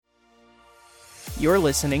You're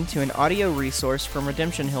listening to an audio resource from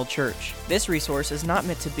Redemption Hill Church. This resource is not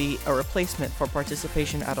meant to be a replacement for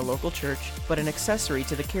participation at a local church, but an accessory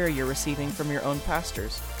to the care you're receiving from your own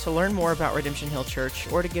pastors. To learn more about Redemption Hill Church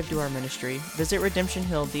or to give to our ministry, visit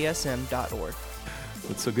redemptionhilldsm.org.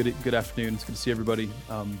 So good afternoon. It's good to see everybody.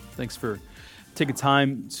 Thanks for taking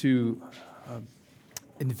time to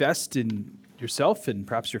invest in yourself and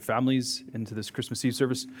perhaps your families into this Christmas Eve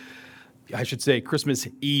service. I should say Christmas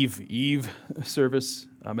Eve service.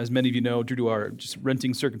 As many of you know, due to our just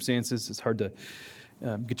renting circumstances, it's hard to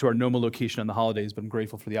get to our normal location on the holidays, but I'm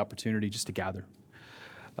grateful for the opportunity just to gather.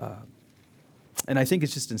 And I think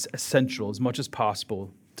it's just essential as much as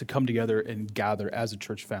possible to come together and gather as a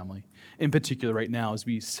church family, in particular right now as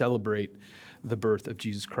we celebrate the birth of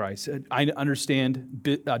Jesus Christ. I understand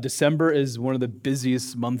December is one of the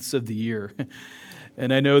busiest months of the year.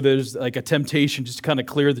 And I know there's like a temptation just to kind of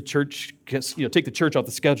clear the church, take the church off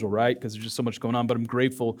the schedule, right? Because there's just so much going on. But I'm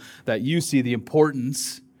grateful that you see the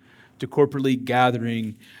importance to corporately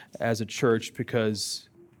gathering as a church, because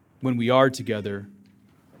when we are together,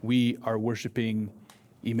 we are worshiping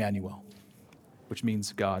Emmanuel, which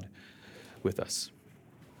means God with us.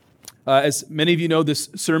 As many of you know, this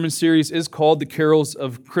sermon series is called The Carols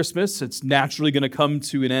of Christmas. It's naturally going to come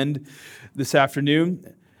to an end this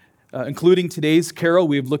afternoon. Including today's carol,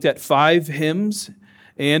 we have looked at 5 hymns,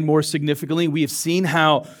 and more significantly, we have seen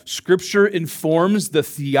how Scripture informs the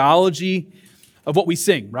theology of what we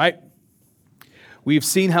sing, right? We have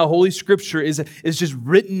seen how Holy Scripture is just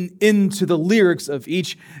written into the lyrics of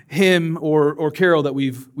each hymn or carol that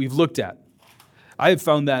we've looked at. I have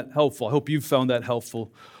found that helpful. I hope you've found that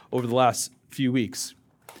helpful over the last few weeks.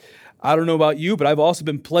 I don't know about you, but I've also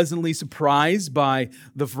been pleasantly surprised by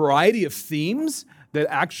the variety of themes that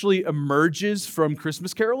actually emerges from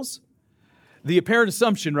Christmas carols. The apparent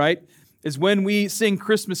assumption, right, is when we sing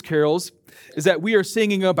Christmas carols, is that we are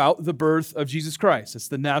singing about the birth of Jesus Christ. It's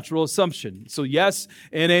the natural assumption. So yes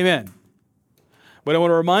and amen. But I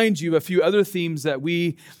want to remind you of a few other themes that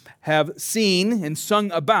we have seen and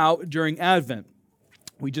sung about during Advent.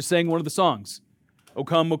 We just sang one of the songs, O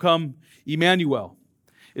come, Emmanuel,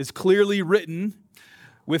 is clearly written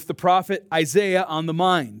with the prophet Isaiah on the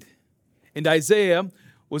mind. And Isaiah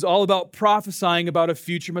was all about prophesying about a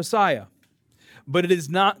future Messiah. But it is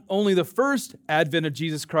not only the first advent of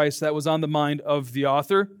Jesus Christ that was on the mind of the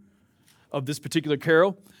author of this particular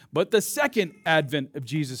carol, but the second advent of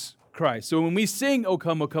Jesus Christ. So when we sing, O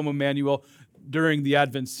come, Emmanuel, during the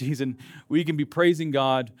Advent season, we can be praising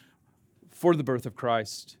God for the birth of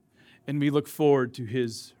Christ, and we look forward to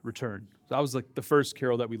his return. So that was like the first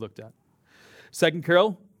carol that we looked at. Second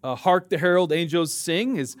carol, Hark the Herald Angels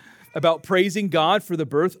Sing, is about praising God for the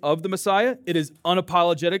birth of the Messiah. It is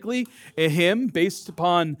unapologetically a hymn based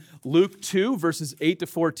upon Luke 2, verses 8 to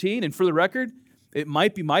 14. And for the record, it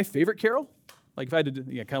might be my favorite carol. Like if I had to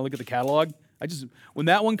kind of look at the catalog, when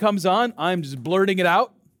that one comes on, I'm just blurting it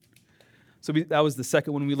out. So that was the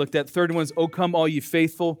second one we looked at. Third one is O Come All Ye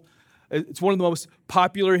Faithful. It's one of the most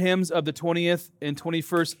popular hymns of the 20th and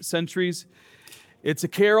 21st centuries. It's a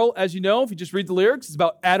carol, as you know, if you just read the lyrics, it's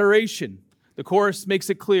about adoration. The chorus makes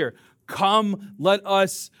it clear. Come, let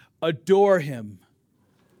us adore him.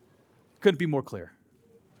 Couldn't be more clear.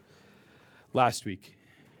 Last week,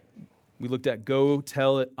 we looked at Go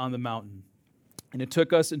Tell It on the Mountain. And it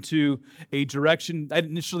took us into a direction, I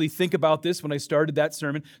didn't initially think about this when I started that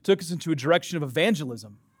sermon, it took us into a direction of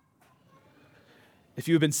evangelism. If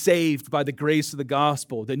you have been saved by the grace of the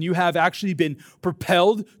gospel, then you have actually been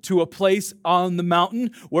propelled to a place on the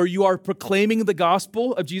mountain where you are proclaiming the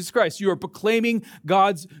gospel of Jesus Christ. You are proclaiming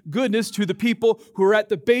God's goodness to the people who are at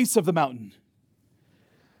the base of the mountain.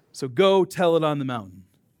 So go tell it on the mountain.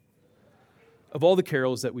 Of all the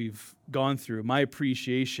carols that we've gone through, my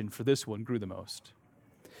appreciation for this one grew the most.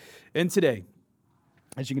 And today,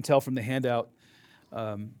 as you can tell from the handout,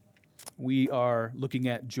 we are looking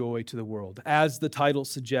at joy to the world. As the title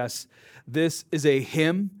suggests, this is a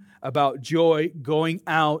hymn about joy going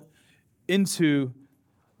out into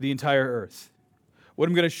the entire earth. What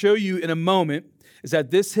I'm going to show you in a moment is that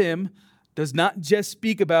this hymn does not just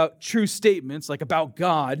speak about true statements, like about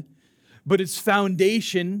God, but its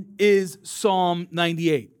foundation is Psalm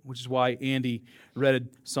 98, which is why Andy read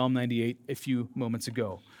Psalm 98 a few moments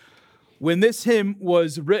ago. When this hymn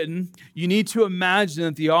was written, you need to imagine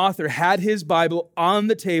that the author had his Bible on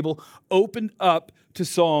the table, opened up to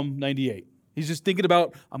Psalm 98. He's just thinking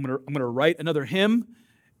about, I'm going to write another hymn,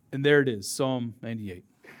 and there it is, Psalm 98.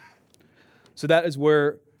 So that is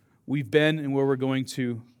where we've been and where we're going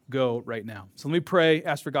to go right now. So let me pray,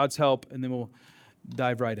 ask for God's help, and then we'll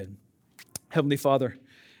dive right in. Heavenly Father,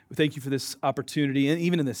 we thank you for this opportunity and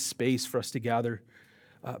even in this space for us to gather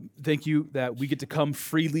Thank you that we get to come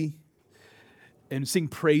freely and sing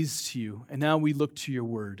praise to you. And now we look to your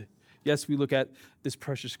word. Yes, we look at this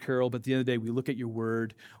precious carol, but at the end of the day, we look at your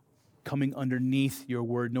word, coming underneath your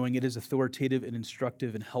word, knowing it is authoritative and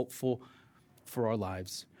instructive and helpful for our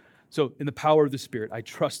lives. So in the power of the Spirit, I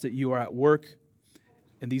trust that you are at work.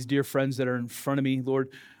 And these dear friends that are in front of me, Lord,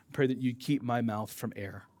 I pray that you keep my mouth from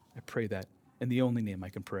error. I pray that in the only name I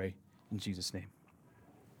can pray, in Jesus' name.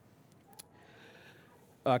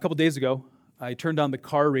 A couple days ago, I turned on the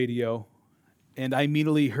car radio, and I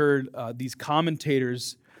immediately heard these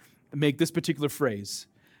commentators make this particular phrase.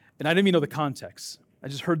 And I didn't even know the context. I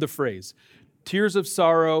just heard the phrase, tears of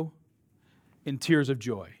sorrow and tears of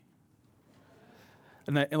joy.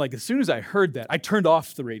 And as soon as I heard that, I turned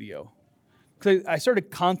off the radio. Because I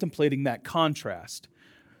started contemplating that contrast.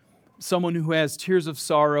 Someone who has tears of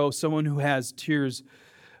sorrow, someone who has tears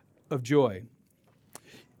of joy.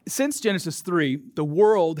 Since Genesis 3, the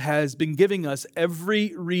world has been giving us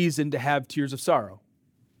every reason to have tears of sorrow,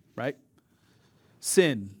 right?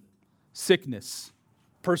 Sin, sickness,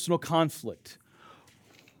 personal conflict,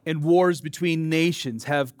 and wars between nations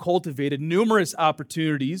have cultivated numerous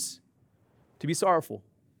opportunities to be sorrowful.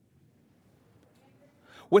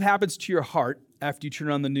 What happens to your heart after you turn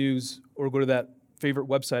on the news or go to that favorite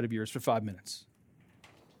website of yours for 5 minutes?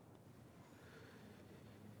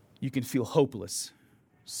 You can feel hopeless,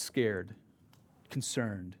 scared,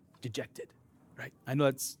 concerned, dejected, right? I know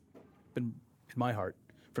that's been in my heart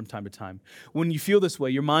from time to time. When you feel this way,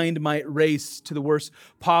 your mind might race to the worst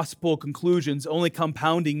possible conclusions, only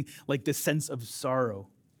compounding like this sense of sorrow.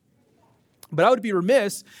 But I would be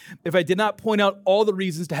remiss if I did not point out all the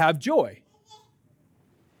reasons to have joy.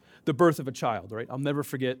 The birth of a child, right? I'll never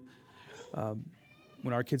forget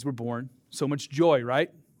when our kids were born. So much joy,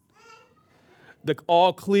 right? The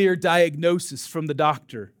all-clear diagnosis from the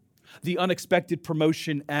doctor. The unexpected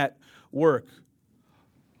promotion at work.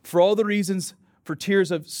 For all the reasons for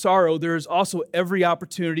tears of sorrow, there is also every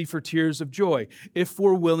opportunity for tears of joy, if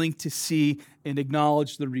we're willing to see and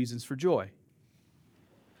acknowledge the reasons for joy.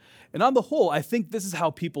 And on the whole, I think this is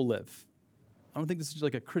how people live. I don't think this is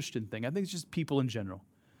like a Christian thing. I think it's just people in general.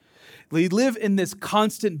 They live in this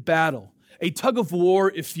constant battle, a tug of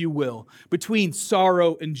war, if you will, between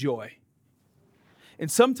sorrow and joy. And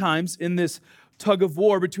sometimes in this tug of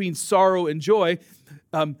war between sorrow and joy,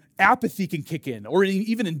 apathy can kick in, or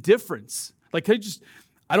even indifference. Like,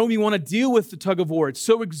 I don't even want to deal with the tug of war. It's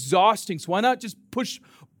so exhausting, so why not just push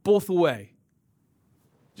both away?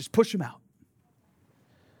 Just push them out.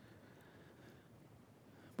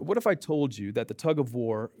 But what if I told you that the tug of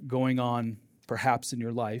war going on perhaps in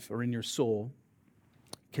your life or in your soul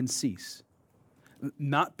can cease?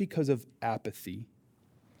 Not because of apathy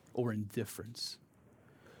or indifference,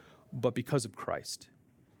 but because of Christ.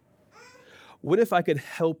 What if I could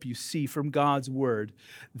help you see from God's word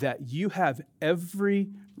that you have every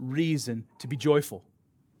reason to be joyful?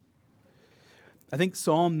 I think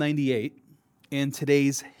Psalm 98 and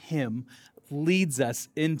today's hymn leads us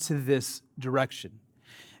into this direction.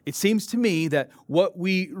 It seems to me that what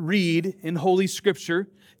we read in Holy Scripture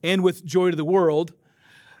and with Joy to the World,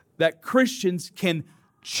 that Christians can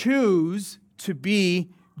choose to be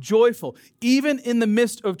joyful, even in the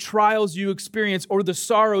midst of trials you experience or the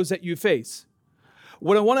sorrows that you face.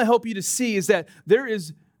 What I want to help you to see is that there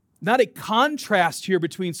is not a contrast here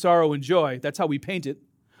between sorrow and joy. That's how we paint it.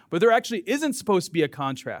 But there actually isn't supposed to be a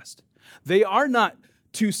contrast. They are not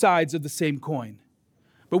two sides of the same coin.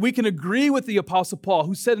 But we can agree with the Apostle Paul,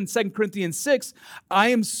 who said in 2 Corinthians 6, I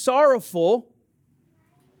am sorrowful,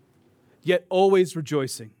 yet always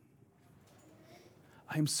rejoicing.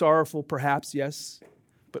 I am sorrowful, perhaps, yes,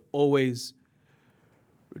 but always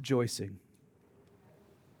rejoicing.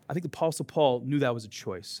 I think the Apostle Paul knew that was a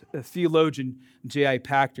choice. The theologian J.I.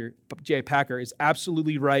 Packer is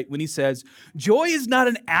absolutely right when he says, joy is not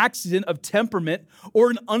an accident of temperament or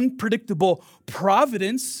an unpredictable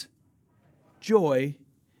providence. Joy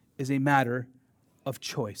is a matter of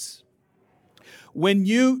choice. When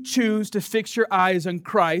you choose to fix your eyes on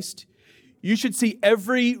Christ, you should see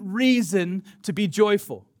every reason to be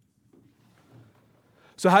joyful.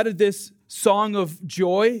 So how did this song of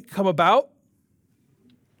joy come about?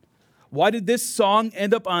 Why did this song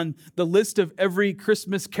end up on the list of every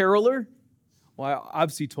Christmas caroler? Well, I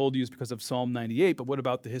obviously told you it's because of Psalm 98, but what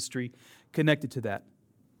about the history connected to that?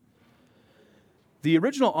 The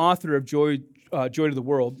original author of Joy to the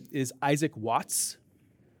World is Isaac Watts.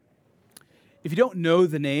 If you don't know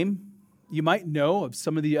the name, you might know of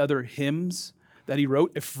some of the other hymns that he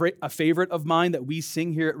wrote. A favorite of mine that we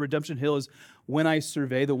sing here at Redemption Hill is When I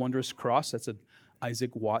Survey the Wondrous Cross. That's an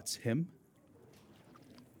Isaac Watts hymn.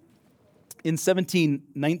 In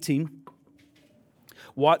 1719,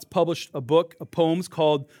 Watts published a book of poems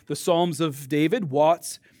called The Psalms of David.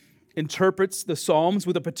 Watts interprets the Psalms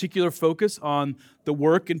with a particular focus on the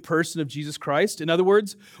work and person of Jesus Christ. In other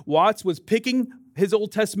words, Watts was picking his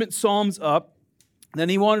Old Testament Psalms up, and then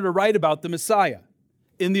he wanted to write about the Messiah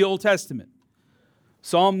in the Old Testament.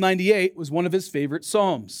 Psalm 98 was one of his favorite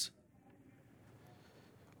Psalms.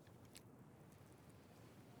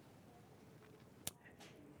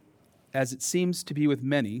 As it seems to be with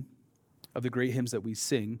many of the great hymns that we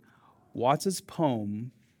sing, Watts's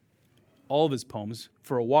poem, all of his poems,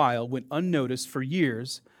 for a while, went unnoticed for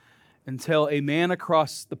years until a man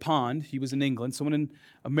across the pond, he was in England, someone in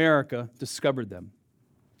America, discovered them.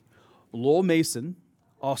 Lowell Mason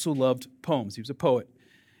also loved poems. He was a poet,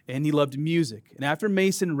 and he loved music. And after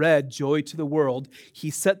Mason read Joy to the World, he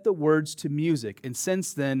set the words to music. And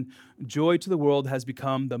since then, Joy to the World has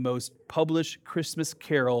become the most published Christmas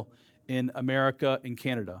carol in America and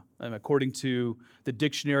Canada, according to the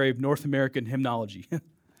Dictionary of North American Hymnology.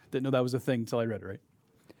 Didn't know that was a thing until I read it, right?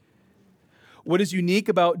 What is unique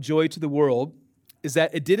about Joy to the World is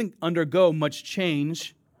that it didn't undergo much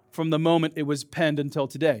change from the moment it was penned until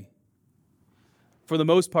today. For the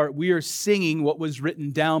most part, we are singing what was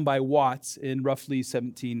written down by Watts in roughly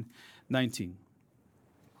 1719.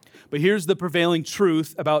 But here's the prevailing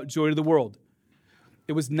truth about Joy to the World.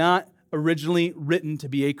 It was not originally written to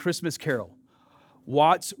be a Christmas carol.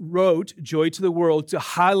 Watts wrote Joy to the World to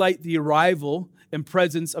highlight the arrival and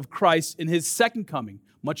presence of Christ in his second coming,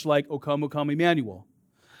 much like O Come, Emmanuel.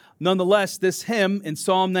 Nonetheless, this hymn in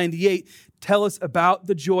Psalm 98 tell us about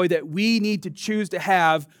the joy that we need to choose to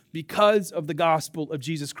have because of the gospel of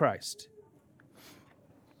Jesus Christ.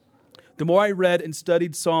 The more I read and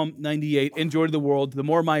studied Psalm 98 and Joy to the World, the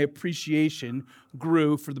more my appreciation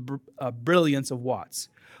grew for the brilliance of Watts.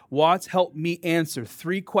 Watts helped me answer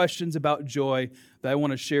 3 questions about joy that I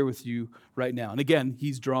want to share with you right now. And again,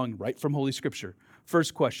 he's drawing right from Holy Scripture.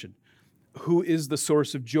 First question, who is the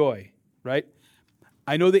source of joy, right?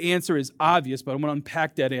 I know the answer is obvious, but I'm going to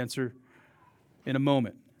unpack that answer in a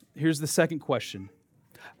moment. Here's the second question.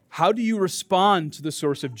 How do you respond to the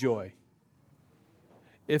source of joy?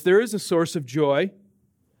 If there is a source of joy,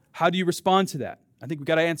 how do you respond to that? I think we've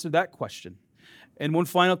got to answer that question. And one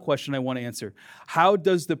final question I want to answer. How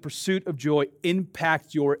does the pursuit of joy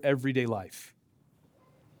impact your everyday life?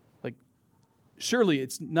 Surely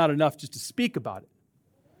it's not enough just to speak about it,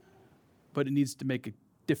 but it needs to make a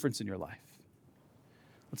difference in your life.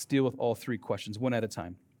 Let's deal with all 3 questions, one at a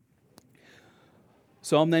time.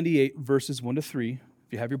 Psalm 98, verses 1 to 3, if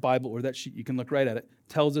you have your Bible or that sheet, you can look right at it,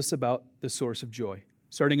 tells us about the source of joy.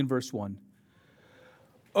 Starting in verse 1.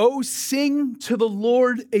 Oh, sing to the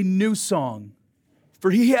Lord a new song, for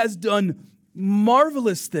he has done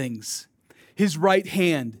marvelous things. His right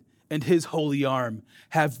hand and his holy arm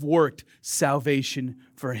have worked salvation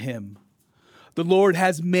for him. The Lord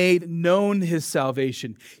has made known his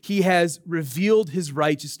salvation. He has revealed his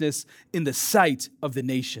righteousness in the sight of the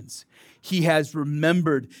nations. He has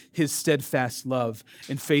remembered his steadfast love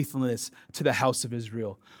and faithfulness to the house of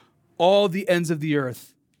Israel. All the ends of the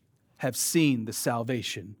earth have seen the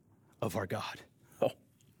salvation of our God. Oh.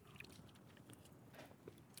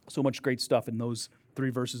 So much great stuff in those 3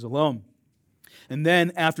 verses alone. And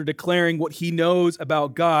then after declaring what he knows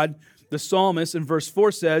about God, the psalmist in verse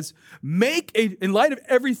 4 says, in light of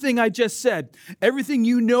everything I just said, everything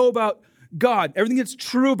you know about God, everything that's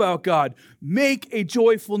true about God, make a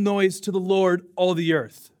joyful noise to the Lord, all the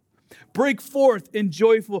earth. Break forth in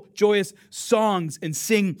joyous songs and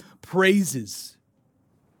sing praises.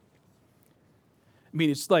 I mean,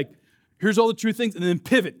 it's like, here's all the true things, and then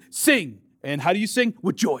pivot, sing. And how do you sing?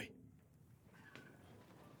 With joy.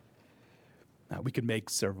 Now, we could make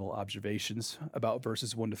several observations about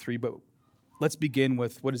verses 1 to 3, but let's begin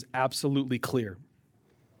with what is absolutely clear.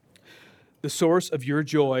 The source of your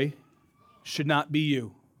joy should not be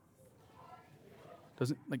you. It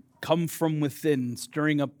doesn't come from within,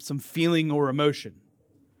 stirring up some feeling or emotion.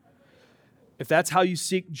 If that's how you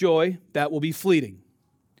seek joy, that will be fleeting.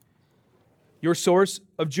 Your source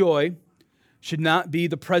of joy should not be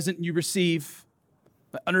the present you receive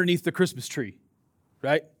underneath the Christmas tree,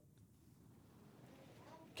 right?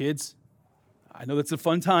 Kids, I know that's a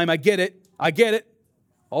fun time. I get it.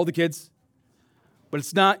 All the kids. But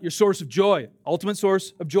it's not your source of joy. Ultimate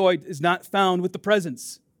source of joy is not found with the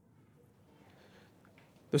presents.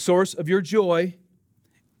 The source of your joy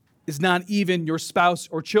is not even your spouse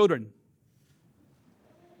or children.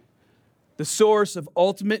 The source of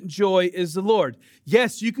ultimate joy is the Lord.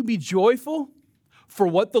 Yes, you can be joyful for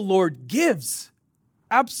what the Lord gives.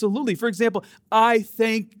 Absolutely. For example, I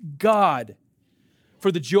thank God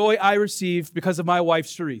for the joy I receive because of my wife,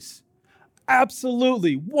 Charisse.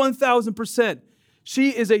 Absolutely, 1,000%. She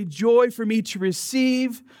is a joy for me to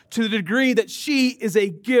receive to the degree that she is a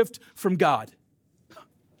gift from God.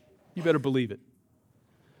 You better believe it.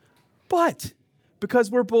 But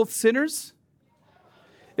because we're both sinners,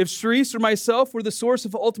 if Charisse or myself were the source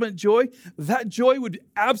of ultimate joy, that joy would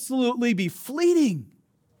absolutely be fleeting.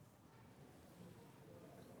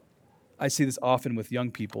 I see this often with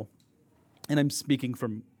young people, and I'm speaking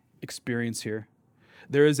from experience here.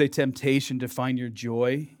 There is a temptation to find your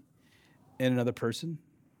joy in another person.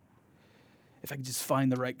 If I could just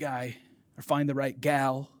find the right guy or find the right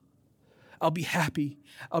gal, I'll be happy.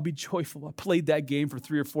 I'll be joyful. I played that game for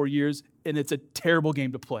 3 or 4 years, and it's a terrible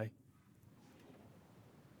game to play.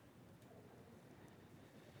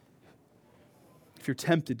 If you're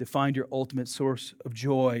tempted to find your ultimate source of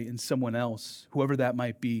joy in someone else, whoever that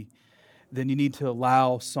might be, then you need to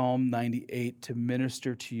allow Psalm 98 to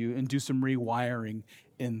minister to you and do some rewiring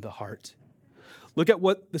in the heart. Look at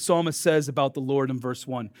what the psalmist says about the Lord in verse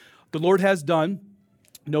 1. The Lord has done,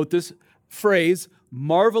 note this phrase,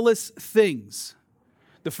 marvelous things.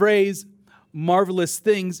 The phrase marvelous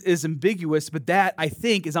things is ambiguous, but that, I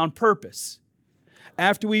think, is on purpose.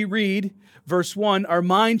 After we read verse 1, our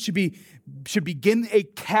mind should begin a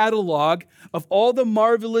catalog of all the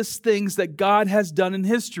marvelous things that God has done in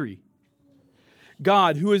history.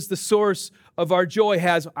 God, who is the source of our joy,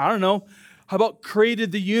 has, how about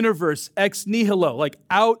created the universe ex nihilo, like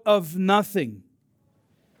out of nothing.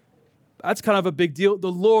 That's kind of a big deal.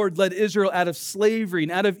 The Lord led Israel out of slavery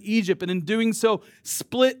and out of Egypt, and in doing so,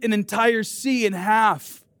 split an entire sea in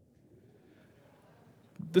half.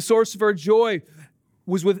 The source of our joy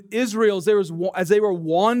was with Israel as they were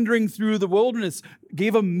wandering through the wilderness,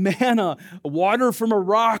 gave them manna, water from a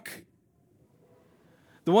rock.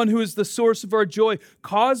 The one who is the source of our joy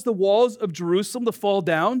caused the walls of Jerusalem to fall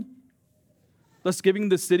down, thus giving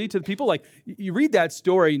the city to the people. Like, you read that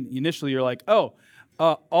story, and initially you're like,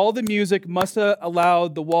 all the music must have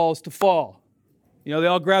allowed the walls to fall. They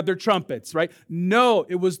all grabbed their trumpets, right? No,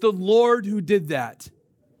 it was the Lord who did that.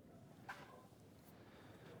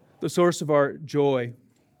 The source of our joy,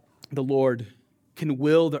 the Lord, can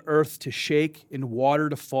will the earth to shake and water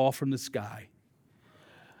to fall from the sky.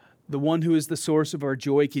 The one who is the source of our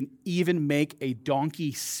joy can even make a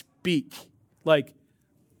donkey speak. Like,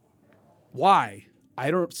 why? I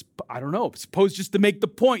don't know. Suppose just to make the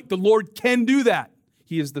point, the Lord can do that.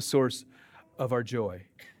 He is the source of our joy.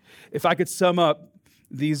 If I could sum up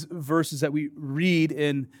these verses that we read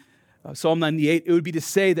in Psalm 98, it would be to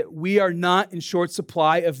say that we are not in short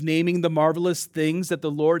supply of naming the marvelous things that the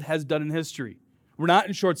Lord has done in history. We're not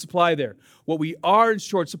in short supply there. What we are in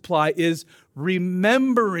short supply is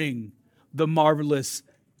remembering the marvelous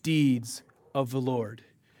deeds of the Lord.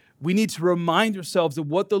 We need to remind ourselves of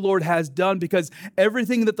what the Lord has done, because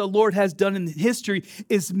everything that the Lord has done in history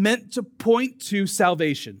is meant to point to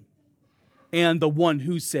salvation and the one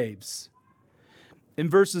who saves. In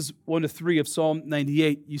verses 1 to 3 of Psalm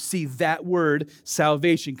 98, you see that word,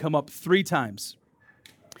 salvation, come up 3 times.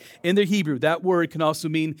 In the Hebrew, that word can also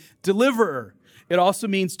mean deliverer. It also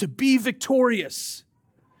means to be victorious.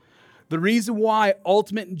 The reason why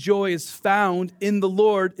ultimate joy is found in the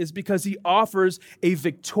Lord is because He offers a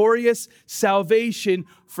victorious salvation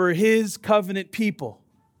for His covenant people.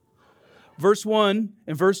 Verse 1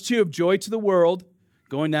 and verse 2 of Joy to the World,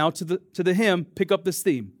 going now to the hymn, pick up this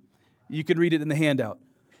theme. You can read it in the handout.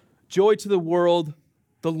 Joy to the world,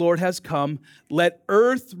 the Lord has come. Let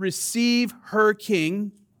earth receive her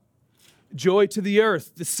King. Joy to the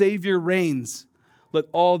earth, the Savior reigns. Let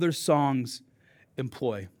all their songs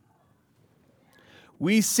employ.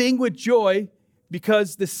 We sing with joy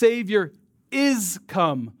because the Savior is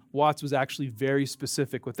come. Watts was actually very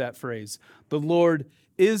specific with that phrase. The Lord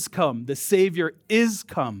is come. The Savior is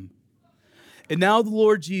come. And now the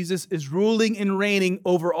Lord Jesus is ruling and reigning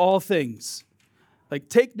over all things. Like,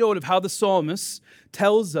 take note of how the psalmist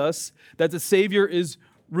tells us that the Savior is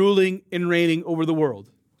ruling and reigning over the world.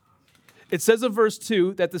 It says in verse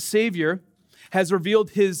 2 that the Savior has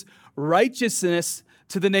revealed His righteousness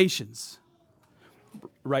to the nations.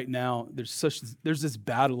 Right now, there's this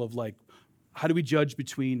battle of like, how do we judge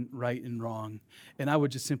between right and wrong? And I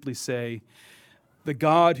would just simply say, the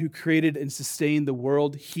God who created and sustained the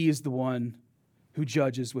world, He is the one who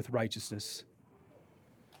judges with righteousness.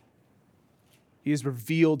 He has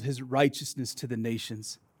revealed His righteousness to the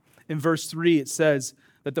nations. In verse 3, it says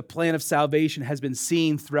that the plan of salvation has been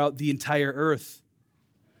seen throughout the entire earth.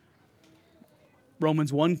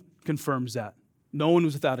 Romans 1 confirms that. No one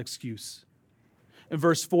was without excuse. In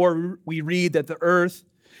verse 4, we read that the earth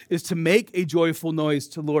is to make a joyful noise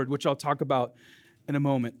to the Lord, which I'll talk about in a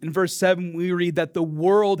moment. In verse 7, we read that the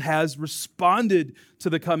world has responded to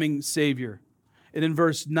the coming Savior. And in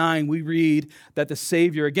verse 9, we read that the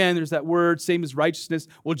Savior, again, there's that word, same as righteousness,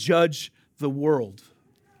 will judge the world.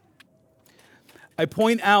 I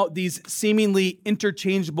point out these seemingly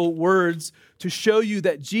interchangeable words to show you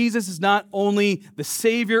that Jesus is not only the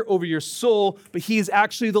Savior over your soul, but He is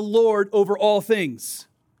actually the Lord over all things.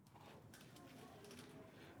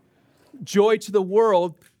 Joy to the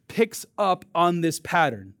world picks up on this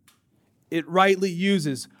pattern. It rightly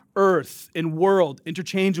uses earth and world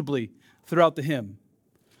interchangeably throughout the hymn.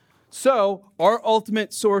 So, our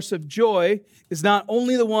ultimate source of joy is not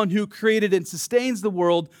only the one who created and sustains the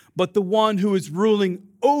world, but the one who is ruling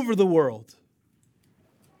over the world.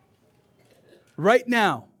 Right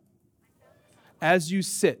now, as you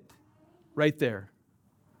sit right there,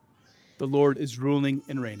 the Lord is ruling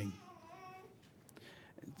and reigning.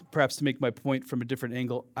 Perhaps to make my point from a different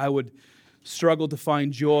angle, I would struggle to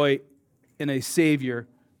find joy in a Savior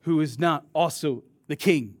who is not also the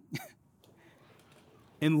King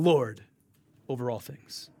and Lord over all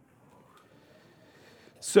things.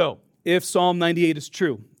 So, if Psalm 98 is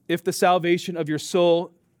true, if the salvation of your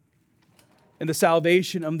soul and the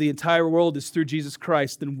salvation of the entire world is through Jesus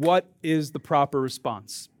Christ, then what is the proper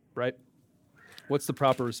response, right? What's the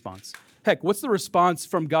proper response? Heck, what's the response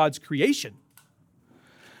from God's creation?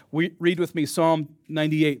 Read with me Psalm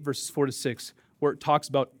 98, verses 4 to 6, where it talks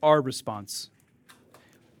about our response.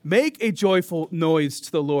 Make a joyful noise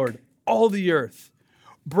to the Lord, all the earth.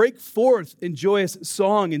 Break forth in joyous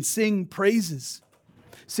song and sing praises.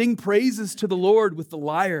 Sing praises to the Lord with the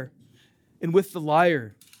lyre, and with the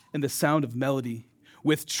lyre and the sound of melody,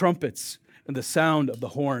 with trumpets and the sound of the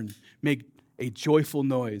horn. Make a joyful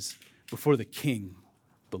noise before the King,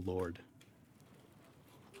 the Lord.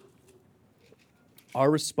 Our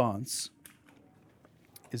response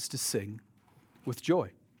is to sing with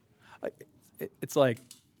joy. It's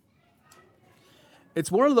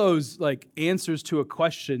one of those answers to a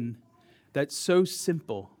question that's so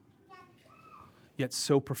simple, yet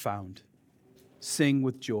so profound. Sing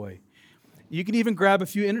with joy. You can even grab a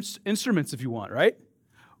few instruments if you want, right?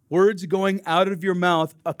 Words going out of your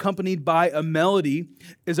mouth accompanied by a melody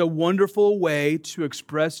is a wonderful way to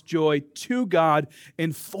express joy to God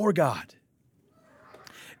and for God.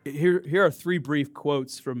 Here are 3 brief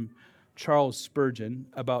quotes from Charles Spurgeon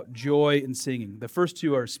about joy and singing. The first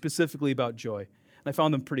 2 are specifically about joy, and I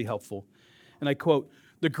found them pretty helpful. And I quote,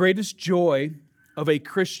 "The greatest joy of a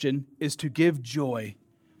Christian is to give joy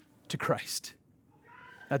to Christ."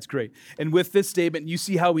 That's great. And with this statement, you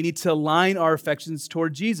see how we need to align our affections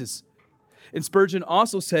toward Jesus. And Spurgeon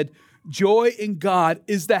also said, "Joy in God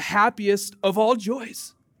is the happiest of all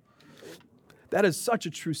joys." That is such a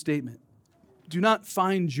true statement. Do not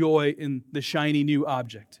find joy in the shiny new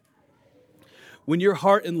object. When your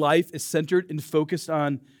heart and life is centered and focused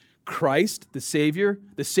on Christ, the Savior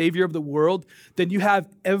of the world, then you have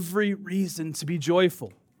every reason to be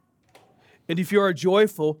joyful. And if you are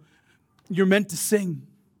joyful, you're meant to sing.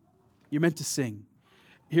 You're meant to sing.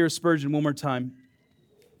 Here's Spurgeon one more time,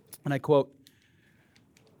 and I quote,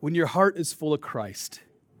 "When your heart is full of Christ,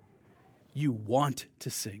 you want to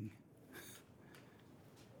sing."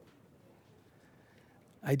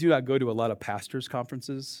 I do not go to a lot of pastors'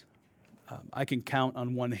 conferences. I can count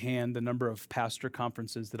on one hand the number of pastor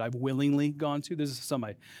conferences that I've willingly gone to. There's some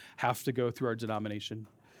I have to go through our denomination,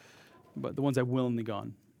 but the ones I've willingly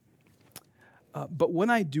gone. But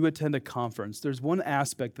when I do attend a conference, there's one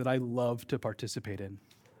aspect that I love to participate in.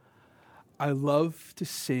 I love to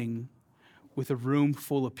sing with a room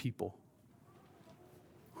full of people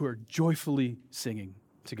who are joyfully singing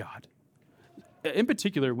to God. In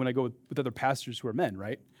particular, when I go with other pastors who are men,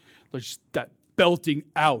 right? Like just that belting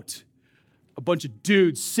out, a bunch of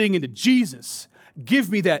dudes singing to Jesus. Give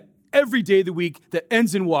me that every day of the week that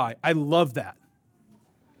ends in Y. I love that.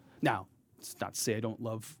 Now, it's not to say I don't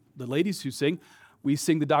love the ladies who sing. We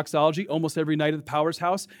sing the doxology almost every night at the Powers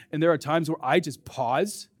House, and there are times where I just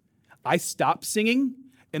pause, I stop singing,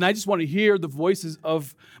 and I just want to hear the voices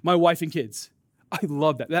of my wife and kids. I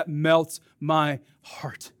love that. That melts my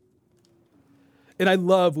heart. And I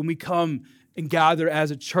love when we come and gather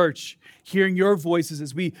as a church, hearing your voices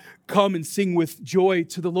as we come and sing with joy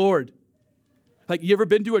to the Lord. Like, you ever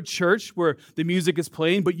been to a church where the music is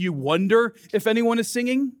playing, but you wonder if anyone is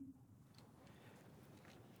singing?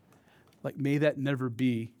 Like, may that never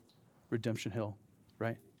be Redemption Hill,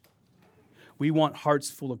 right? We want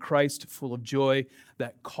hearts full of Christ, full of joy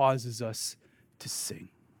that causes us to sing.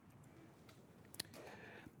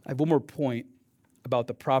 I have one more point about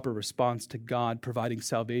the proper response to God providing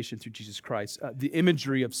salvation through Jesus Christ. The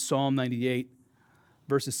imagery of Psalm 98,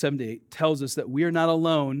 verses 7 to 8, tells us that we are not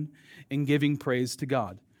alone in giving praise to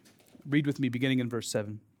God. Read with me, beginning in verse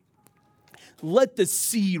 7. Let the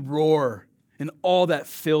sea roar and all that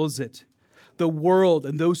fills it, the world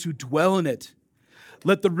and those who dwell in it.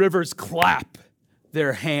 Let the rivers clap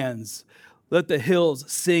their hands. Let the hills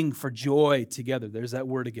sing for joy together. There's that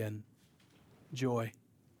word again, joy.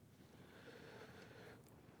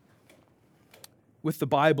 With the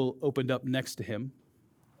Bible opened up next to him,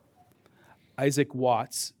 Isaac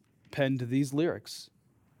Watts penned these lyrics.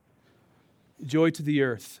 Joy to the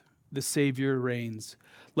earth, the Savior reigns.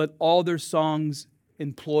 Let all their songs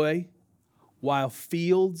employ, while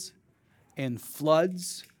fields and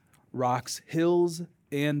floods, rocks, hills,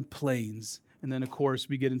 and plains. And then, of course,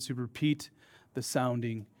 we get into repeat the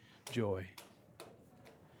sounding joy.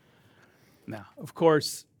 Now, of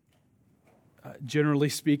course, generally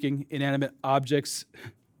speaking, inanimate objects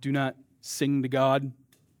do not sing to God.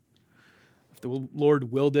 If the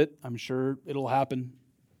Lord willed it, I'm sure it'll happen.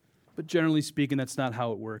 But generally speaking, that's not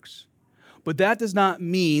how it works. But that does not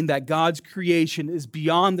mean that God's creation is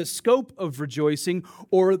beyond the scope of rejoicing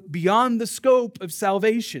or beyond the scope of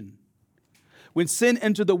salvation. When sin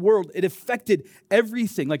entered the world, it affected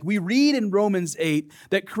everything. Like we read in Romans 8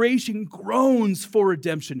 that creation groans for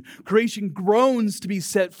redemption. Creation groans to be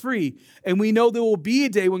set free. And we know there will be a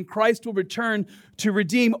day when Christ will return to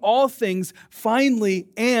redeem all things finally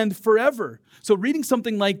and forever. So reading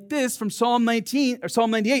something like this from Psalm 19 or Psalm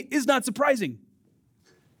 98 is not surprising.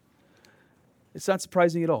 It's not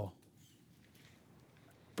surprising at all.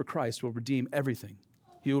 For Christ will redeem everything.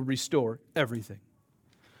 He will restore everything.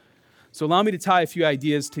 So allow me to tie a few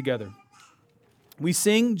ideas together. We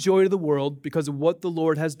sing joy to the world because of what the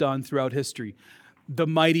Lord has done throughout history, the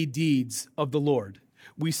mighty deeds of the Lord.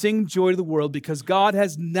 We sing joy to the world because God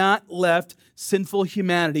has not left sinful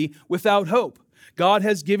humanity without hope. God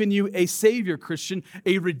has given you a Savior, Christian,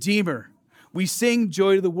 a Redeemer. We sing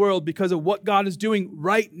joy to the world because of what God is doing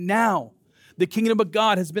right now. The kingdom of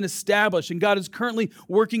God has been established, and God is currently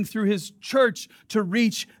working through His church to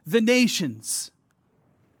reach the nations.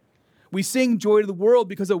 We sing joy to the world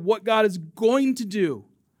because of what God is going to do.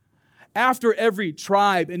 After every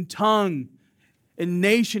tribe and tongue and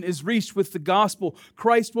nation is reached with the gospel,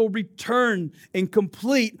 Christ will return and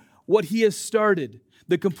complete what He has started.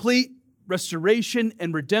 The complete restoration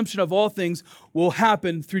and redemption of all things will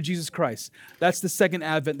happen through Jesus Christ. That's the second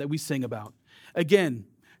advent that we sing about. Again,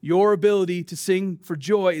 your ability to sing for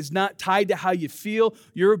joy is not tied to how you feel.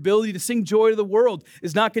 Your ability to sing joy to the world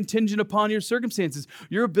is not contingent upon your circumstances.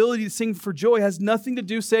 Your ability to sing for joy has nothing to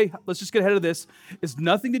do, let's just get ahead of this, it's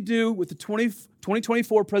nothing to do with the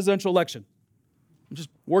 2024 presidential election. I'm just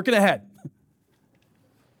working ahead.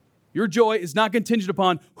 Your joy is not contingent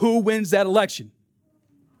upon who wins that election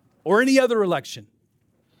or any other election.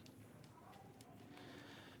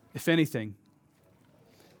 If anything,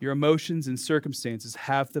 your emotions and circumstances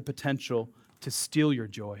have the potential to steal your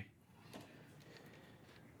joy.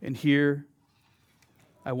 And here,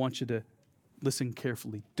 I want you to listen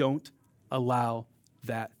carefully. Don't allow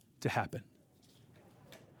that to happen.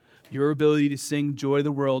 Your ability to sing joy to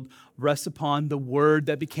the world rests upon the Word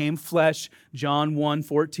that became flesh, John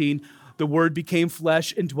 1:14. The Word became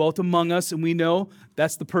flesh and dwelt among us, and we know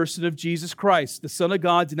that's the person of Jesus Christ. The Son of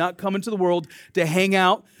God did not come into the world to hang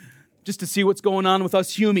out just to see what's going on with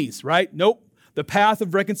us humies, right? Nope. The path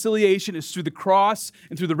of reconciliation is through the cross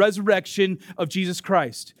and through the resurrection of Jesus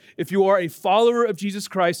Christ. If you are a follower of Jesus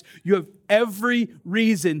Christ, you have every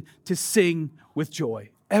reason to sing with joy.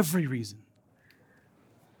 Every reason.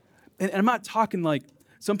 And I'm not talking like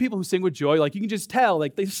some people who sing with joy, like you can just tell,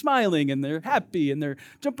 like they're smiling and they're happy and they're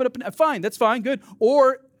jumping up and fine, that's fine, good.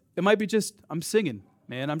 Or it might be just, I'm singing,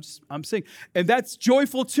 man, I'm singing. And that's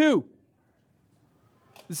joyful too.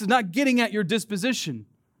 This is not getting at your disposition.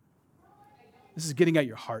 This is getting at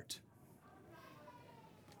your heart.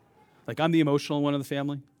 Like I'm the emotional one of the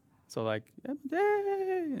family. So like,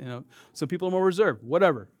 some people are more reserved,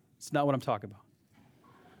 whatever. It's not what I'm talking about.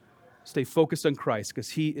 Stay focused on Christ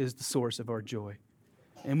because He is the source of our joy.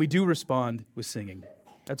 And we do respond with singing.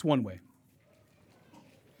 That's one way.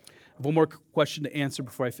 I have one more question to answer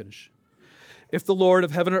before I finish. If the Lord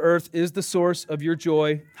of heaven and earth is the source of your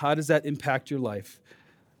joy, how does that impact your life?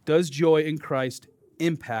 Does joy in Christ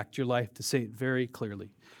impact your life, to say it very clearly?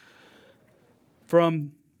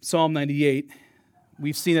 From Psalm 98,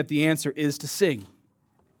 we've seen that the answer is to sing.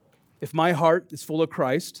 If my heart is full of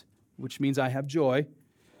Christ, which means I have joy,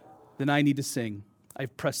 then I need to sing.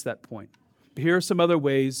 I've pressed that point. But here are some other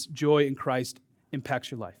ways joy in Christ impacts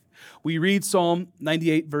your life. We read Psalm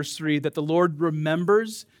 98, verse 3, that the Lord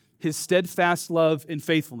remembers His steadfast love and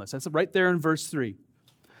faithfulness. That's right there in verse 3.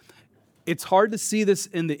 It's hard to see this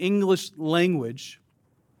in the English language,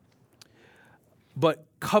 but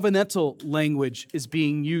covenantal language is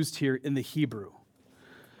being used here in the Hebrew.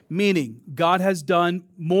 Meaning, God has done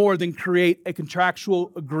more than create a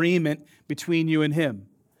contractual agreement between you and him.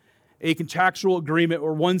 A contractual agreement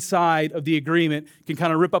where one side of the agreement can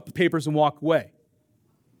kind of rip up the papers and walk away.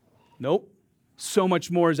 Nope. So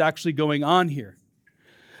much more is actually going on here.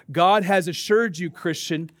 God has assured you,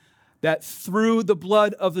 Christian, that through the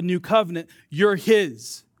blood of the new covenant, you're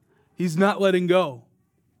his. He's not letting go.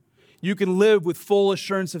 You can live with full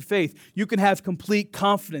assurance of faith. You can have complete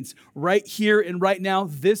confidence right here and right now,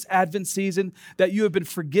 this Advent season, that you have been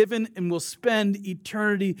forgiven and will spend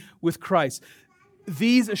eternity with Christ.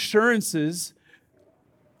 These assurances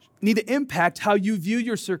need to impact how you view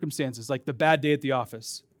your circumstances, like the bad day at the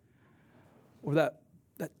office, or that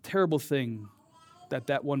terrible thing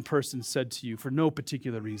that one person said to you for no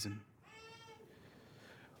particular reason.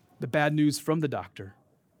 The bad news from the doctor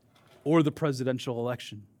or the presidential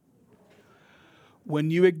election.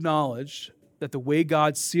 When you acknowledge that the way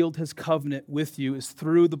God sealed his covenant with you is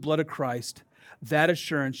through the blood of Christ, that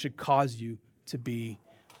assurance should cause you to be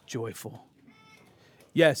joyful.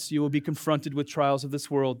 Yes, you will be confronted with trials of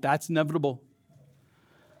this world. That's inevitable.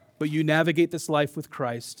 But you navigate this life with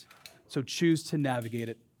Christ, so choose to navigate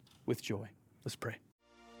it with joy. Let's pray.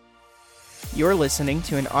 You're listening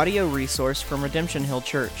to an audio resource from Redemption Hill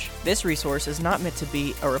Church. This resource is not meant to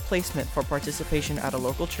be a replacement for participation at a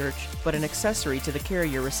local church, but an accessory to the care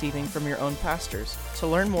you're receiving from your own pastors. To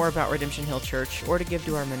learn more about Redemption Hill Church or to give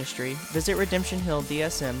to our ministry, visit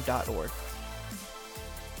redemptionhilldsm.org.